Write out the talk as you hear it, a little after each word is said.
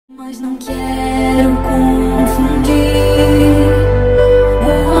Mas não quero confundir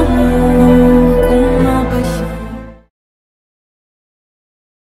o amor com a paixão.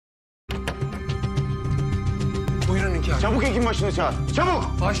 Buyurun hünkârım. Çabuk hekim başını çağır. Çabuk!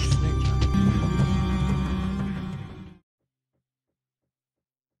 Baş üstüne hünkârım.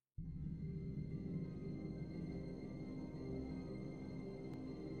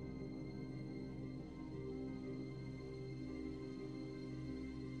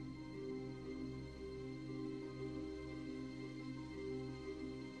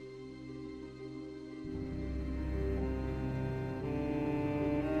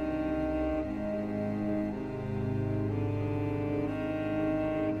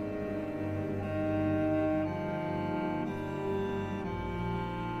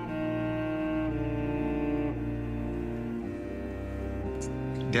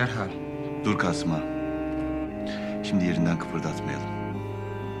 Derhal. Dur Kasım'a. Şimdi yerinden kıpırdatmayalım.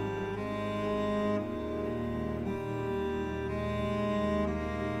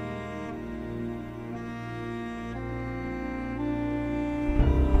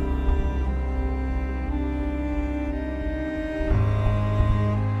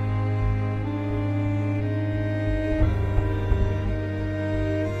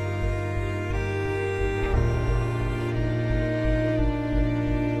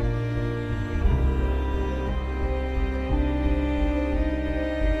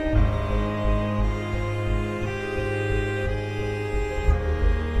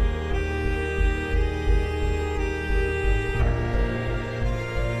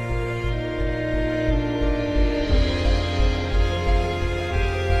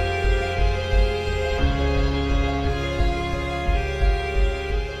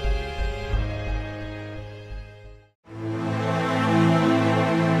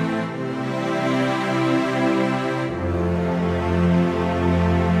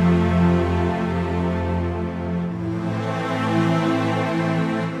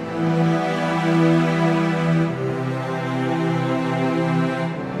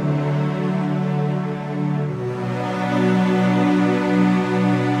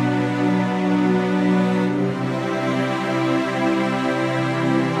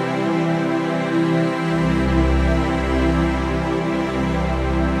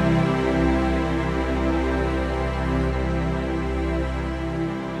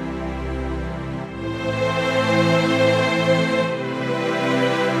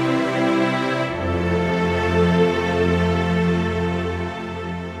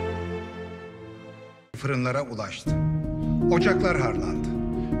 Fırınlara ulaştı. Ocaklar harlandı.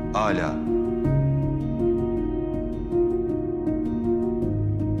 Âlâ.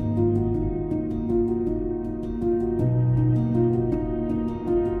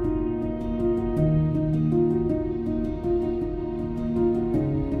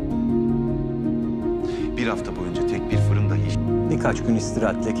 Bir hafta boyunca tek bir fırında hiç... Birkaç gün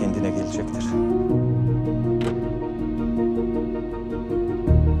istirahatle kendine gelecektir.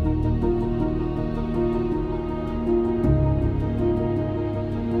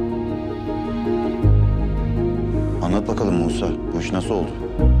 Anlat bakalım Musa, bu iş nasıl oldu?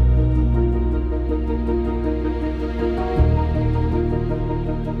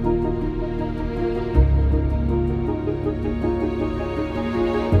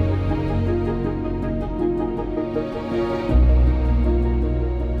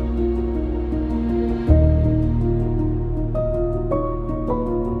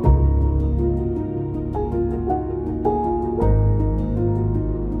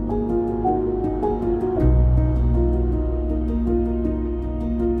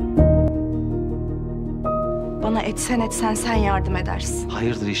 Bana etsen sen yardım edersin.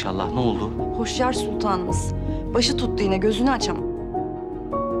 Hayırdır inşallah, ne oldu? Hoşyar sultanımız. Başı tuttu yine, gözünü açamam.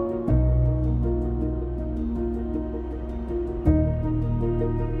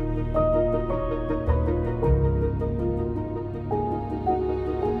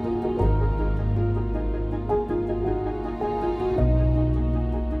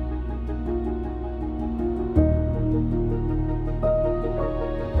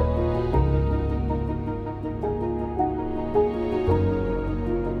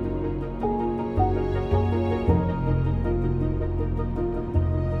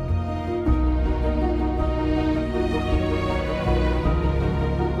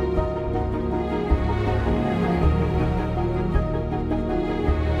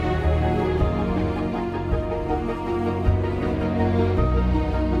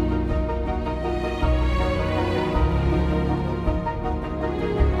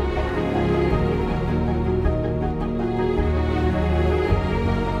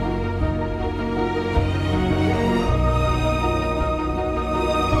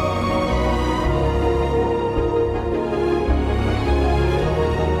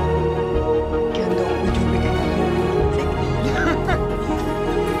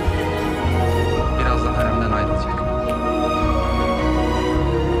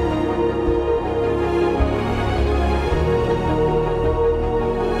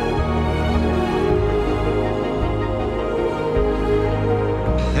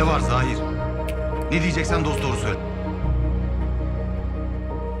 söyleyeceksen dosdoğru söyle.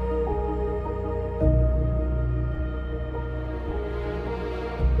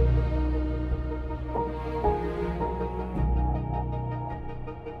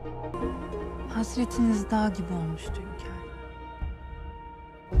 Hasretiniz dağ gibi olmuştu hünkârım.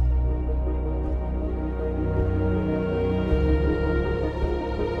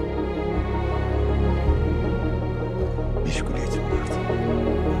 Meşguliyetim vardı.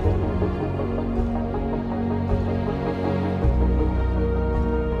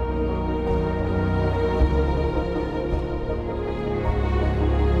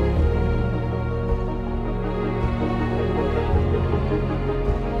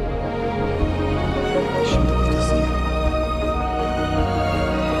 Şimdi buradasın ya.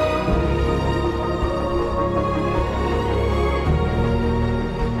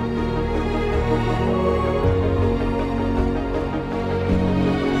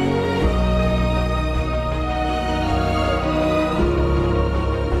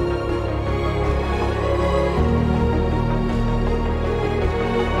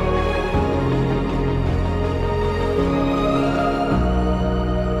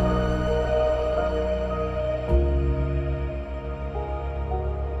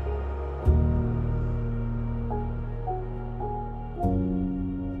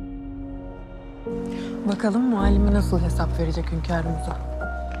 Bakalım muallimi nasıl hesap verecek hünkârımıza?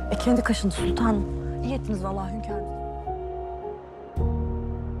 Kendi kaşındı sultanım. İyi ettiniz vallahi hünkârım.